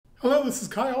Hello, this is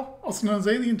Kyle, also known as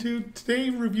AlienTube. Today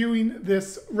reviewing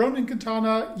this Ronin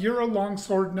Katana Euro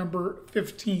Longsword number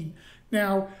 15.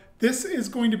 Now, this is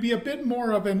going to be a bit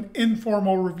more of an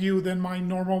informal review than my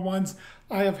normal ones.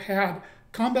 I have had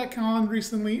Combat Con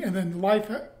recently, and then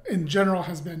life in general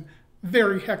has been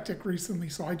very hectic recently,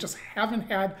 so I just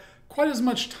haven't had quite as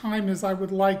much time as I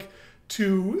would like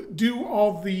to do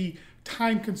all the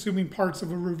time-consuming parts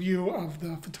of a review of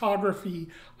the photography.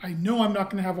 I know I'm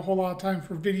not going to have a whole lot of time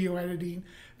for video editing,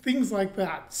 things like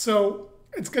that. So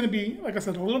it's going to be, like I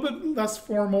said, a little bit less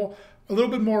formal, a little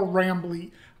bit more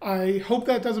rambly. I hope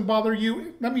that doesn't bother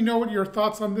you. Let me know what your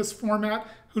thoughts on this format.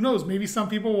 Who knows, maybe some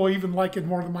people will even like it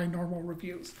more than my normal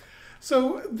reviews.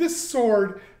 So this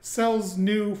sword sells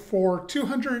new for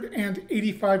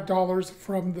 $285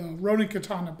 from the Ronin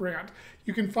Katana brand.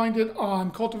 You can find it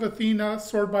on Kult of Athena,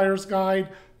 Sword Buyer's Guide,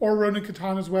 or Ronin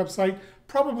Katana's website,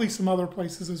 probably some other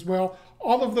places as well.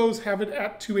 All of those have it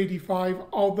at $285,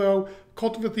 although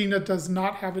Kult of Athena does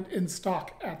not have it in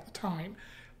stock at the time.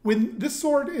 This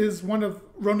sword is one of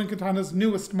Ronin Katana's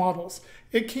newest models.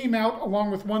 It came out along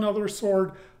with one other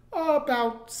sword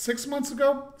about 6 months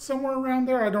ago, somewhere around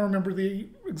there. I don't remember the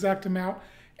exact amount.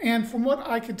 And from what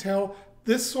I could tell,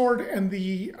 this sword and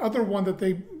the other one that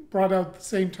they brought out at the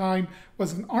same time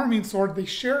was an arming sword. They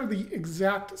share the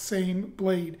exact same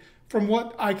blade. From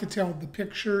what I could tell, the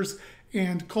pictures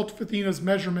and Kult of Athena's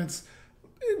measurements,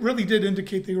 it really did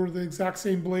indicate they were the exact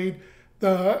same blade.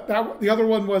 The other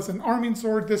one was an arming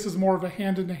sword. This is more of a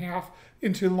hand and a half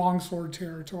into longsword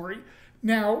territory.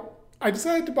 Now, I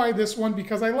decided to buy this one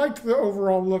because I liked the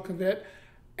overall look of it,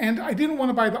 and I didn't want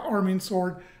to buy the arming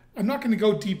sword. I'm not going to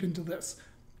go deep into this,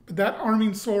 but that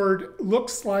arming sword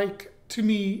looks like, to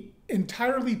me,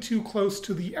 entirely too close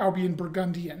to the Albion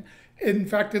Burgundian. In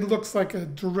fact, it looks like a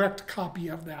direct copy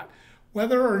of that.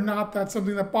 Whether or not that's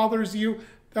something that bothers you,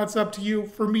 that's up to you.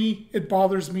 For me, it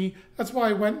bothers me. That's why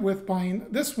I went with buying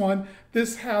this one.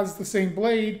 This has the same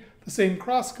blade, the same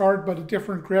crossguard, but a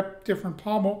different grip, different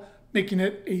pommel, making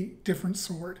it a different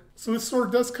sword. So this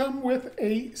sword does come with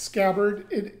a scabbard.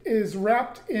 It is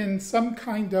wrapped in some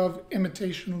kind of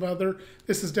imitation leather.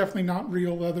 This is definitely not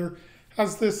real leather.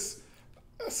 Has this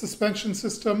suspension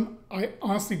system. I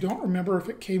honestly don't remember if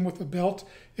it came with a belt.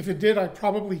 If it did, I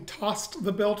probably tossed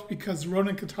the belt because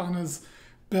Ronin Katana's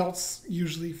belts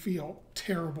usually feel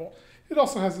terrible. It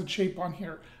also has a shape on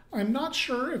here. I'm not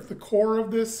sure if the core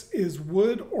of this is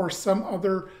wood or some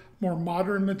other more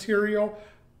modern material,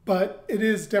 but it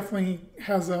is definitely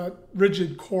has a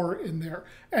rigid core in there.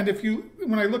 And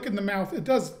when I look in the mouth, it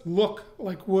does look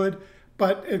like wood,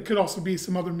 but it could also be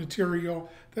some other material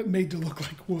that made to look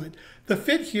like wood. The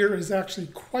fit here is actually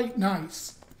quite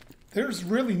nice. There's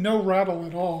really no rattle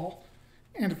at all.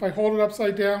 And if I hold it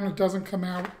upside down, it doesn't come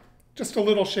out. Just a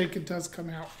little shake, it does come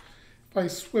out. If I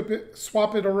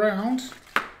swap it around,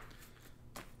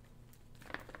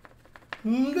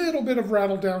 little bit of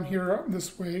rattle down here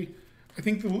this way. I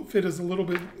think the fit is a little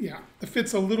bit, the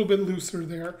fit's a little bit looser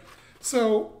there.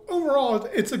 So overall,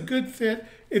 it's a good fit.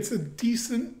 It's a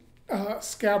decent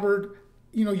scabbard.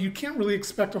 You know, you can't really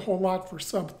expect a whole lot for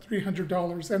sub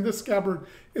 $300. And this scabbard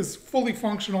is fully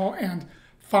functional and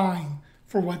fine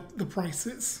for what the price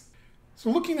is. So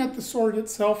looking at the sword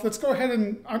itself, let's go ahead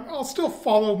and I'll still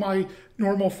follow my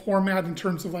normal format in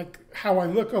terms of like how I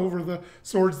look over the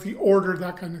swords, the order,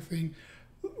 that kind of thing.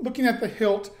 Looking at the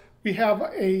hilt, we have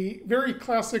a very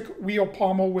classic wheel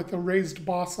pommel with a raised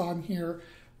boss on here.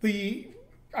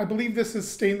 I believe this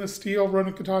is stainless steel.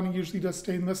 Ronin Katana usually does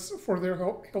stainless for their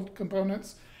hilt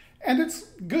components. And it's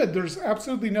good. There's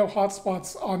absolutely no hot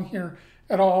spots on here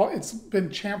at all. It's been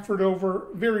chamfered over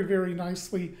very, very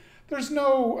nicely. There's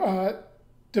no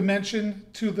dimension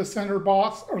to the center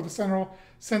boss or the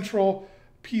central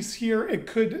piece here. It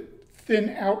could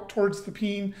thin out towards the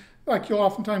peen like you'll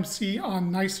oftentimes see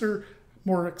on nicer,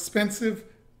 more expensive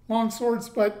longswords,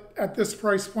 but at this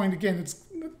price point, again, it's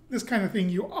this kind of thing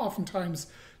you oftentimes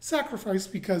sacrifice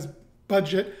because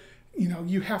budget, you know,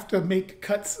 you have to make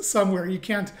cuts somewhere. You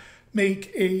can't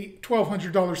make a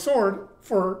 $1,200 sword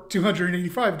for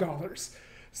 $285.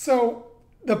 So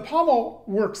the pommel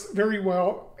works very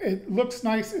well. It looks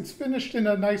nice. It's finished in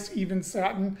a nice even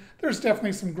satin. There's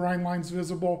definitely some grind lines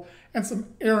visible and some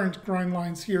errant grind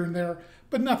lines here and there,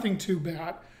 but nothing too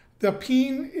bad. The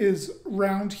peen is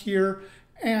round here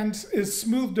and is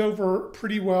smoothed over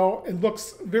pretty well. It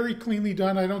looks very cleanly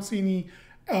done. I don't see any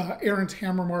errant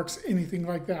hammer marks, anything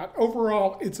like that.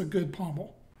 Overall, it's a good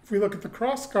pommel. If we look at the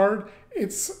crossguard,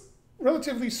 it's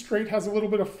relatively straight, has a little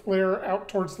bit of flare out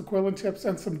towards the quillen tips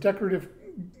and some decorative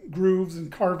grooves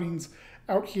and carvings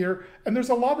out here. And there's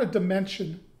a lot of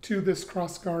dimension to this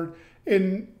crossguard.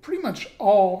 in pretty much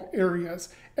all areas,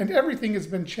 and everything has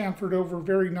been chamfered over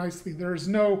very nicely. There's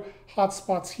no hot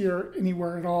spots here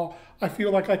anywhere at all. I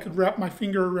feel like I could wrap my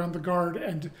finger around the guard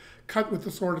and cut with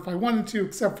the sword if I wanted to,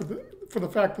 except for the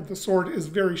fact that the sword is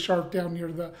very sharp down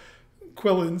near the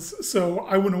quillins, so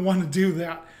I wouldn't want to do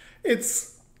that.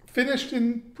 It's finished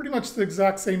in pretty much the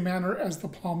exact same manner as the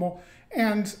pommel,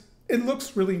 and it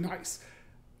looks really nice.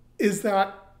 Is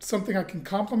that something I can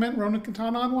compliment Ronin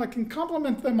Katana on? Well, I can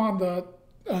compliment them on the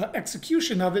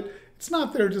execution of it. It's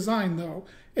not their design, though.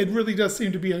 It really does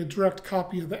seem to be a direct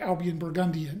copy of the Albion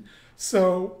Burgundian.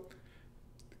 So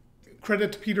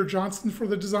credit to Peter Johnston for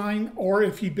the design, or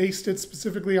if he based it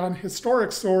specifically on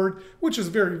historic sword, which is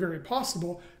very, very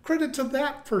possible, credit to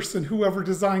that person, whoever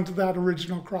designed that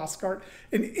original crossguard.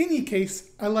 In any case,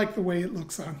 I like the way it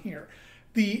looks on here.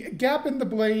 The gap in the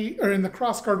blade, or in the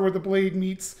crossguard where the blade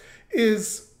meets,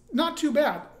 is not too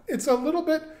bad. It's a little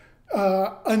bit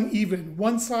uneven.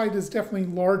 One side is definitely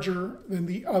larger than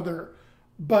the other,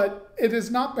 but it is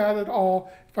not bad at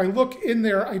all. If I look in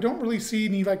there, I don't really see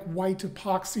any like white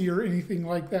epoxy or anything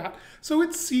like that. So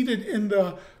it's seated in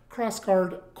the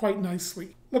crossguard quite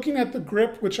nicely. Looking at the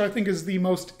grip, which I think is the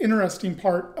most interesting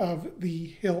part of the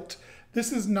hilt,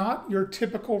 this is not your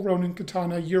typical Ronin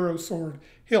Katana Euro sword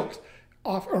hilt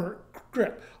or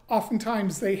grip.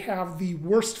 Oftentimes they have the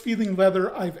worst feeling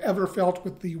leather I've ever felt,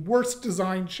 with the worst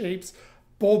design shapes,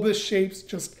 bulbous shapes,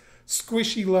 just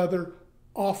squishy leather,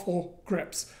 awful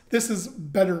grips. This is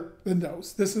better than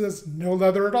those. This is no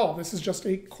leather at all. This is just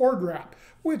a cord wrap,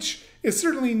 which is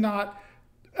certainly not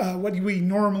what we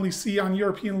normally see on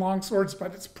European longswords,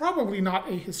 but it's probably not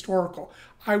ahistorical.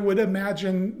 I would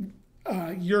imagine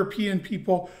European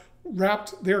people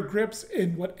wrapped their grips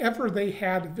in whatever they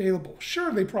had available.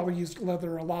 Sure, they probably used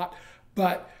leather a lot,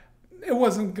 but it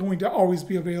wasn't going to always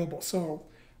be available. So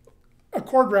a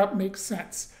cord wrap makes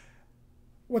sense.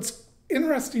 What's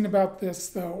interesting about this,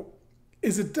 though,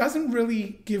 is it doesn't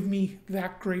really give me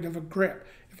that great of a grip.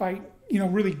 If I,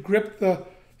 really grip the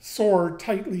sword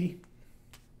tightly,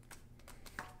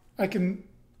 I can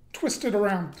twist it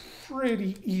around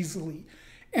pretty easily.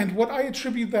 And what I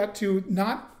attribute that to,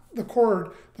 not the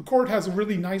cord has a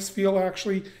really nice feel,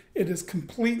 actually. It is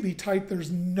completely tight. There's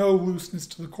no looseness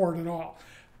to the cord at all.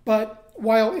 But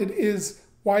while it is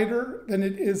wider than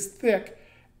it is thick,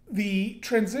 the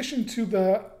transition to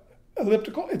the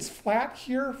elliptical, it's flat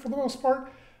here for the most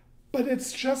part, but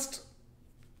it's just,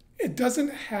 it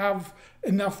doesn't have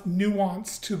enough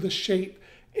nuance to the shape.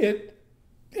 It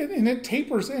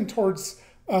tapers in towards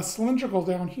cylindrical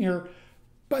down here,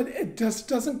 but it just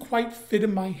doesn't quite fit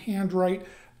in my hand right.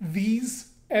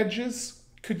 These edges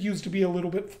could use to be a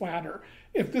little bit flatter.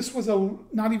 If this was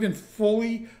not even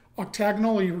fully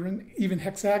octagonal or even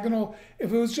hexagonal,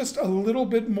 if it was just a little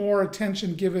bit more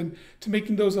attention given to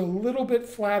making those a little bit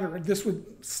flatter, this would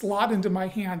slot into my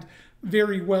hand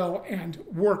very well and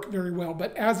work very well.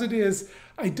 But as it is,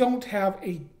 I don't have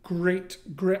a great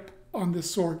grip on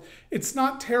this sword. It's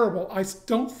not terrible. I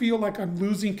don't feel like I'm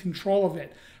losing control of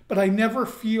it, but I never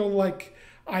feel like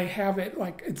I have it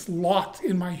like it's locked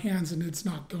in my hands and it's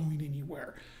not going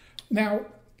anywhere. Now,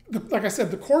 like I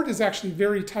said, the cord is actually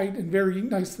very tight and very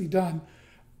nicely done,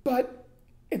 but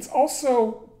it's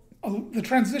also, the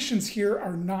transitions here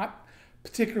are not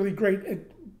particularly great.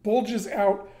 It bulges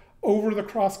out over the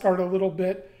crossguard a little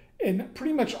bit in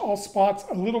pretty much all spots,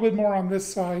 a little bit more on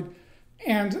this side,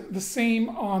 and the same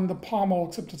on the pommel,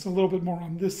 except it's a little bit more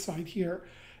on this side here.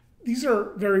 These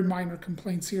are very minor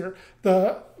complaints here.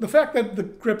 The fact that the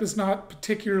grip is not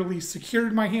particularly secured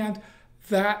in my hand,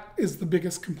 that is the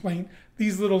biggest complaint.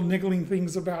 These little niggling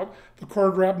things about the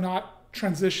cord wrap not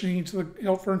transitioning to the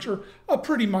hilt furniture, a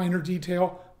pretty minor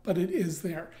detail, but it is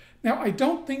there. Now, I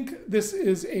don't think this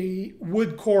is a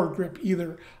wood core grip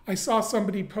either. I saw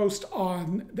somebody post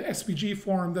on the SPG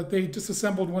forum that they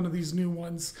disassembled one of these new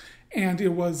ones and it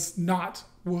was not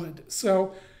wood.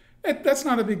 So that's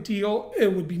not a big deal.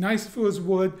 It would be nice if it was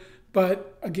wood,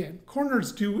 but again,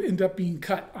 corners do end up being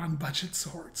cut on budget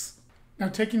swords. Now,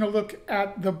 taking a look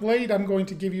at the blade, I'm going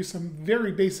to give you some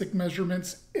very basic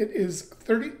measurements. It is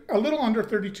a little under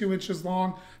 32 inches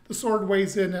long. The sword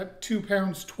weighs in at 2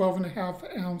 pounds,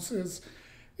 12.5 ounces.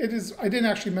 I didn't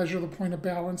actually measure the point of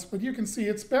balance, but you can see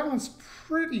it's balanced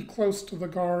pretty close to the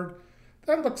guard.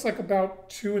 That looks like about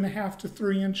 2.5 to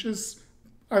 3 inches.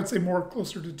 I'd say more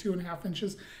closer to 2.5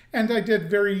 inches. And I did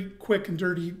very quick and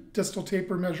dirty distal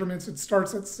taper measurements. It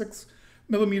starts at 6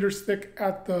 millimeters thick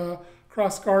at the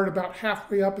cross guard about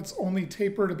halfway up, it's only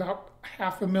tapered about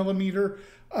 0.5 millimeter.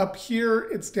 Up here,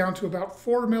 it's down to about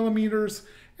 4 millimeters,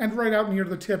 and right out near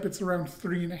the tip, it's around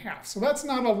 3.5. So that's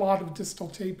not a lot of distal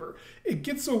taper. It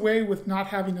gets away with not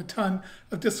having a ton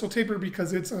of distal taper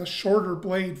because it's a shorter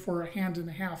blade for a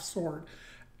 1.5-hand sword.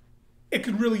 It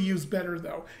could really use better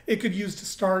though. It could use to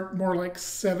start more like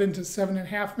 7 to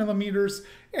 7.5 millimeters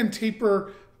and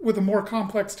taper with a more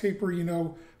complex taper, you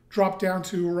know, drop down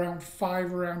to around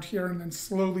 5 around here and then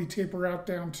slowly taper out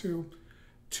down to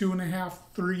 2.5,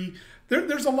 3.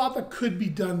 There's a lot that could be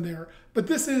done there, but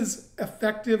this is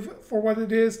effective for what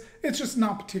it is. It's just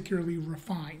not particularly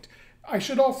refined. I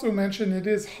should also mention it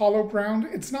is hollow ground.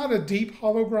 It's not a deep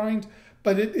hollow grind,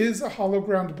 but it is a hollow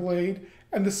ground blade,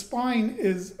 and the spine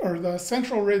is, or the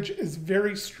central ridge is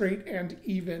very straight and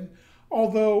even.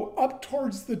 Although up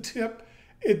towards the tip,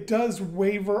 it does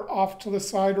waver off to the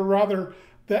side, or rather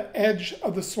the edge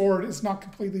of the sword is not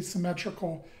completely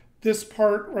symmetrical. This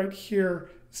part right here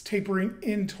is tapering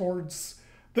in towards,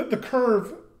 the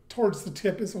curve towards the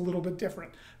tip is a little bit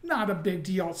different. Not a big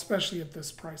deal, especially at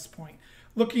this price point.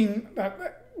 Looking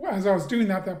at, as I was doing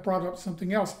that, that brought up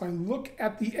something else. If I look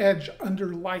at the edge under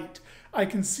light, I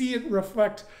can see it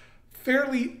reflect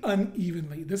fairly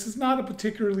unevenly. This is not a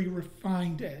particularly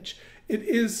refined edge. It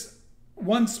is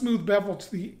one smooth bevel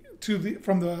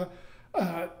from the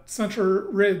center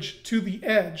ridge to the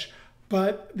edge,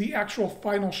 but the actual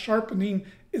final sharpening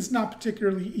is not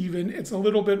particularly even. It's a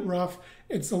little bit rough,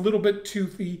 it's a little bit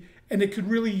toothy, and it could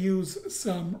really use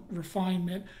some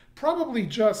refinement. Probably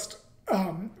just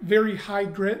very high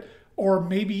grit, or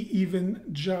maybe even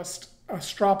just a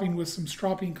stropping with some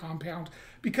stropping compound,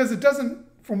 because it doesn't,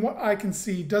 from what I can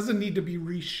see, doesn't need to be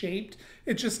reshaped.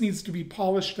 It just needs to be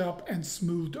polished up and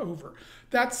smoothed over.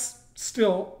 That's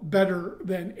still better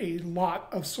than a lot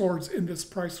of swords in this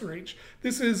price range.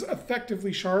 This is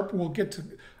effectively sharp. We'll get to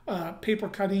paper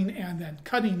cutting and then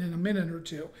cutting in a minute or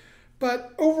two.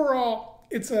 But overall,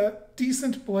 it's a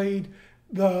decent blade.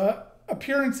 The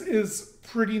appearance is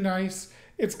pretty nice.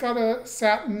 It's got a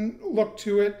satin look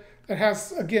to it that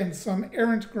has, again, some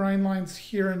errant grind lines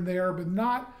here and there, but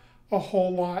not a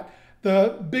whole lot.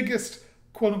 The biggest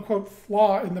quote-unquote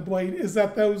flaw in the blade is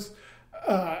that those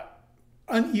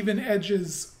uneven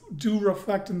edges do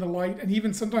reflect in the light, and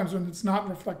even sometimes when it's not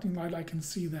reflecting light, I can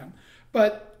see them.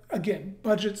 But again,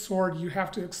 budget sword, you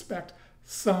have to expect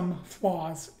some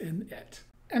flaws in it.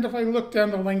 And if I look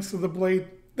down the lengths of the blade,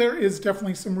 there is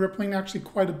definitely some rippling, actually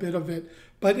quite a bit of it,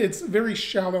 but it's very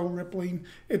shallow rippling.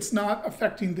 It's not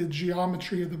affecting the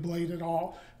geometry of the blade at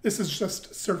all. This is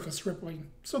just surface rippling,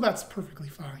 so that's perfectly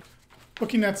fine.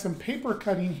 Looking at some paper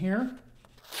cutting here.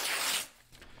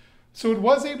 So it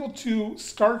was able to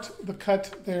start the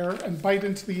cut there and bite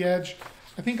into the edge.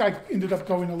 I think I ended up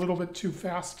going a little bit too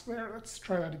fast there. Let's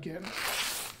try that again.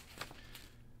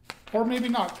 Or maybe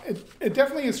not. It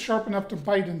definitely is sharp enough to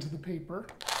bite into the paper.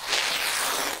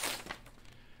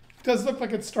 It does look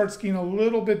like it starts getting a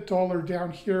little bit duller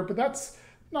down here, but that's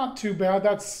not too bad.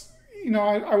 That's, you know,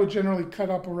 I would generally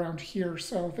cut up around here.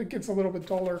 So if it gets a little bit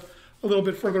duller, a little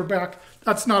bit further back,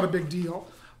 that's not a big deal.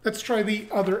 Let's try the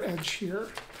other edge here.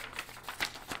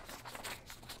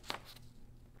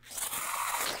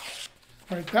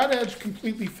 All right, that edge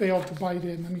completely failed to bite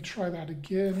in. Let me try that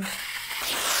again.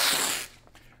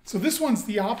 So this one's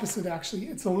the opposite, actually.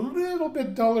 It's a little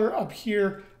bit duller up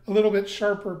here, a little bit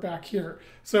sharper back here.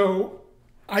 So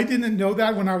I didn't know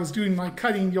that when I was doing my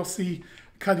cutting. You'll see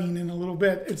cutting in a little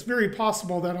bit. It's very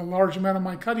possible that a large amount of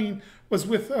my cutting was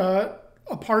with a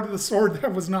part of the sword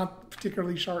that was not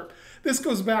particularly sharp. This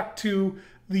goes back to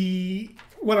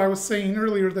what I was saying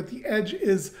earlier, that the edge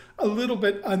is a little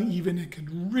bit uneven. It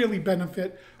could really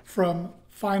benefit from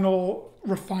final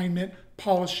refinement,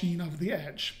 polishing of the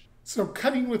edge. So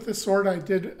cutting with the sword, I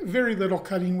did very little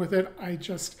cutting with it. I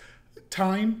just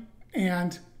time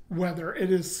and weather.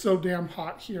 It is so damn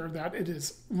hot here that it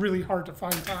is really hard to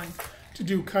find time to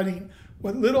do cutting.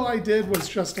 What little I did was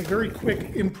just a very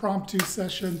quick impromptu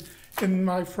session in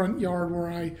my front yard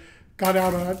where I got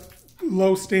out a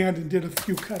low stand and did a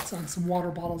few cuts on some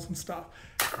water bottles and stuff.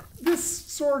 This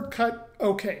sword cut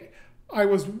okay. I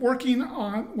was working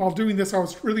on, while doing this, I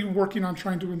was really working on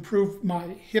trying to improve my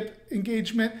hip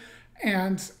engagement,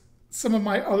 and some of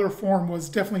my other form was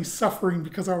definitely suffering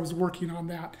because I was working on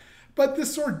that. But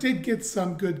this sword did get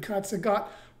some good cuts. It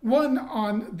got one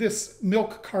on this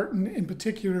milk carton in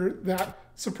particular that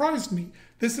surprised me.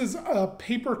 This is a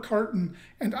paper carton,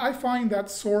 and I find that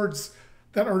swords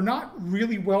that are not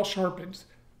really well sharpened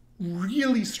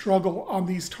really struggle on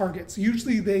these targets.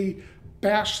 Usually they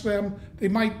bash them. They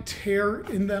might tear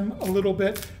in them a little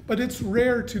bit, but it's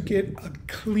rare to get a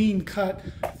clean cut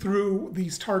through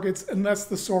these targets unless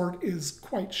the sword is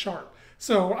quite sharp.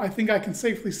 So I think I can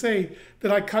safely say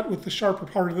that I cut with the sharper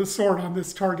part of the sword on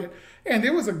this target. And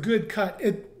it was a good cut.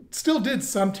 It still did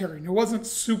some tearing. It wasn't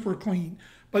super clean,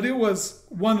 but it was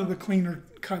one of the cleaner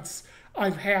cuts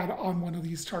I've had on one of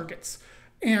these targets.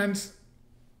 And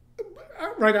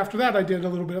right after that, I did a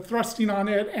little bit of thrusting on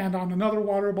it and on another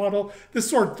water bottle. This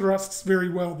sword thrusts very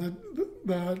well.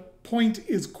 The point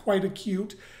is quite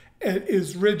acute. It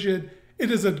is rigid. It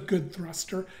is a good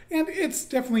thruster, and it's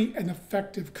definitely an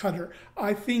effective cutter.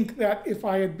 I think that if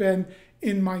I had been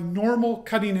in my normal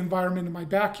cutting environment in my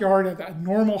backyard at a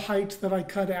normal height that I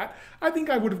cut at, I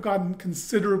think I would have gotten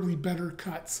considerably better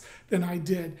cuts than I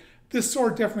did. This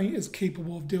sword definitely is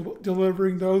capable of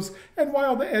delivering those, and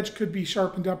while the edge could be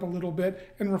sharpened up a little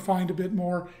bit and refined a bit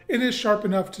more, it is sharp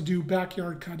enough to do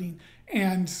backyard cutting,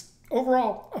 and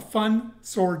overall, a fun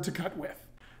sword to cut with.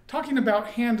 Talking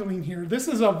about handling here, this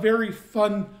is a very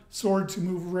fun sword to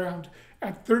move around.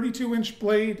 At 32-inch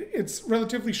blade, it's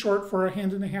relatively short for a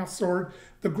 1.5-hand sword.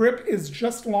 The grip is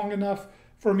just long enough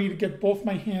for me to get both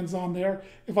my hands on there.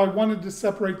 If I wanted to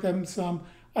separate them some,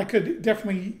 I could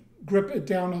definitely grip it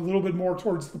down a little bit more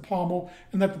towards the pommel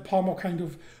and let the pommel kind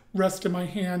of rest in my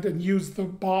hand and use the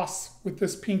boss with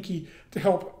this pinky to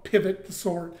help pivot the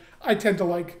sword. I tend to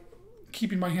like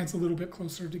keeping my hands a little bit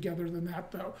closer together than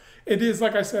that though. It is,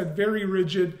 like I said, very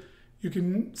rigid. You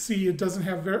can see it doesn't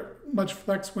have very much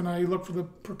flex when I look for the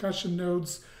percussion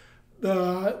nodes.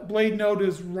 The blade node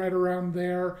is right around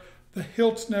there. The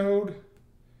hilt node,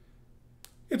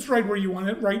 it's right where you want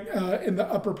it, right in the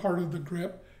upper part of the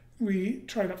grip. We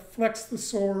try to flex the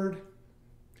sword.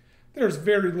 There's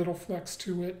very little flex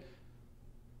to it.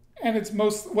 And it's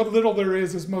what little there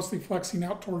is mostly flexing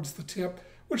out towards the tip,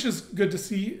 which is good to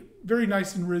see. Very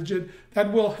nice and rigid.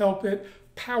 That will help it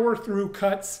power through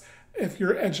cuts if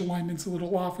your edge alignment's a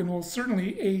little off, and will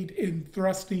certainly aid in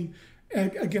thrusting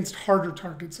against harder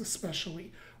targets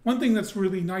especially. One thing that's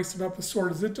really nice about the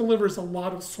sword is it delivers a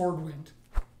lot of sword wind.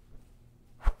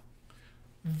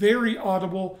 Very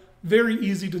audible, very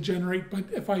easy to generate, but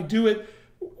if I do it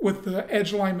with the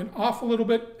edge alignment off a little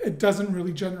bit, it doesn't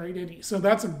really generate any. So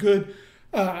that's a good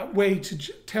way to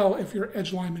tell if your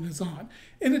edge alignment is on.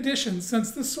 In addition,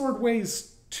 since this sword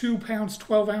weighs 2 pounds,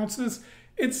 12 ounces,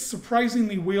 it's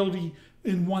surprisingly wieldy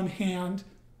in one hand.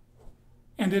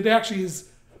 And it actually is,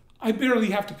 I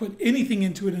barely have to put anything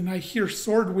into it and I hear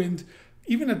sword wind.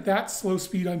 Even at that slow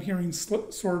speed, I'm hearing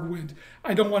sword wind.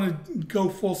 I don't want to go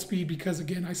full speed because,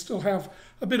 again, I still have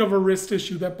a bit of a wrist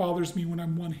issue that bothers me when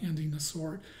I'm one-handing a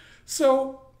sword.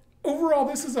 So overall,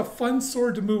 this is a fun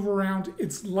sword to move around.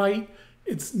 It's light,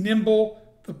 it's nimble.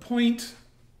 The point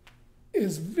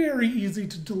is very easy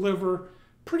to deliver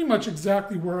pretty much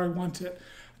exactly where I want it.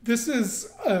 This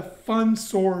is a fun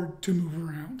sword to move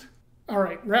around. All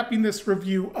right, wrapping this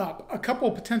review up, a couple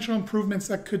potential improvements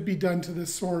that could be done to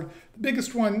this sword. The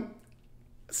biggest one,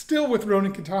 still with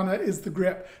Ronin Katana, is the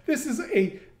grip. This is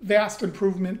a vast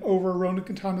improvement over Ronin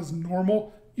Katana's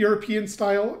normal European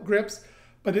style grips,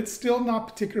 but it's still not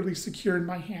particularly secure in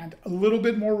my hand. A little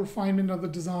bit more refinement of the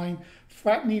design,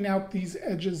 flattening out these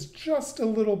edges just a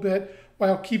little bit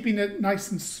while keeping it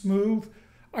nice and smooth,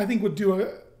 I think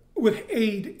would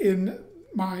aid in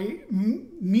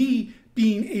me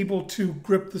being able to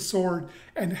grip the sword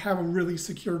and have a really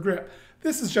secure grip.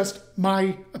 This is just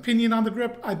my opinion on the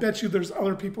grip. I bet you there's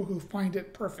other people who find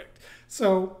it perfect.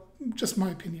 So just my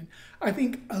opinion. I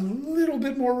think a little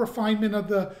bit more refinement of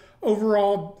the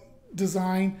overall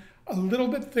design, a little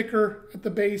bit thicker at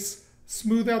the base,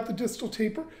 smooth out the distal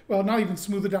taper. Well, not even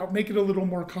smooth it out, make it a little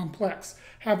more complex.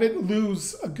 Have it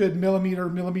lose a good millimeter,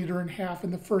 1.5 millimeters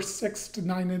in the first 6 to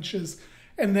 9 inches,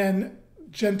 and then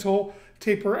gentle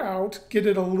taper out, get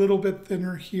it a little bit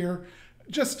thinner here.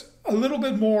 Just a little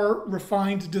bit more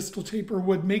refined distal taper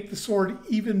would make the sword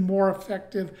even more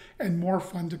effective and more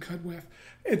fun to cut with.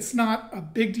 It's not a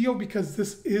big deal because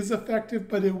this is effective,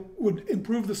 but it would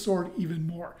improve the sword even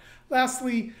more.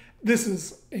 Lastly, this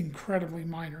is incredibly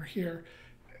minor here.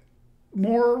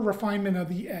 More refinement of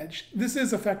the edge. This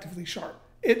is effectively sharp.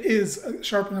 It is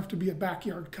sharp enough to be a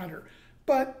backyard cutter,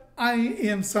 but I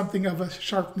am something of a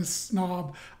sharpness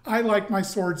snob. I like my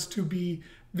swords to be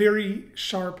very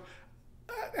sharp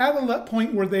at a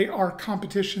point where they are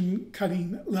competition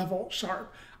cutting level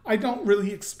sharp. I don't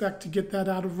really expect to get that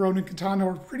out of Ronin Katana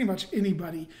or pretty much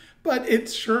anybody, but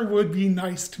it sure would be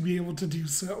nice to be able to do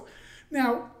so.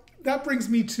 Now, that brings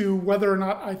me to whether or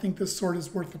not I think this sword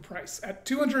is worth the price. At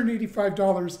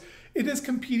 $285, it is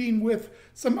competing with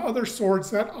some other swords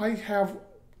that I have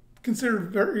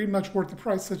considered very much worth the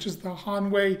price, such as the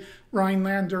Hanwei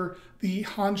Rhinelander, the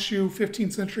Hanshu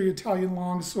 15th century Italian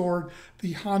longsword,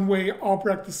 the Hanwei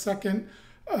Albrecht II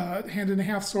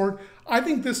hand-and-a-half sword. I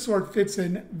think this sword fits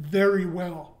in very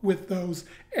well with those.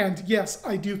 And yes,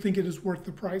 I do think it is worth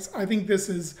the price. I think this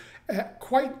is a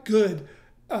quite good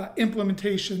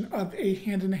implementation of a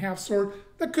hand-and-a-half sword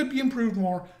that could be improved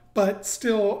more, but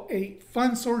still a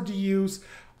fun sword to use,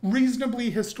 reasonably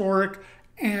historic,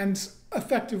 and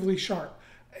effectively sharp.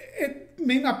 It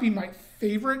may not be my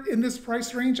favorite in this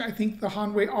price range. I think the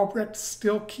Hanwei Albrecht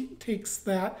still takes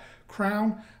that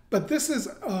crown, but this is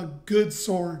a good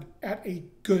sword at a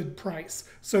good price.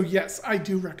 So yes, I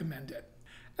do recommend it.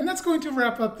 And that's going to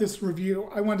wrap up this review.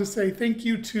 I want to say thank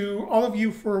you to all of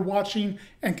you for watching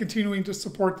and continuing to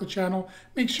support the channel.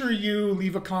 Make sure you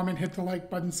leave a comment, hit the like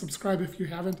button, subscribe if you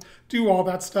haven't, do all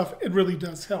that stuff. It really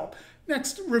does help.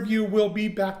 Next review will be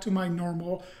back to my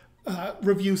normal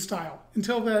review style.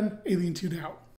 Until then, Alien Tuned out.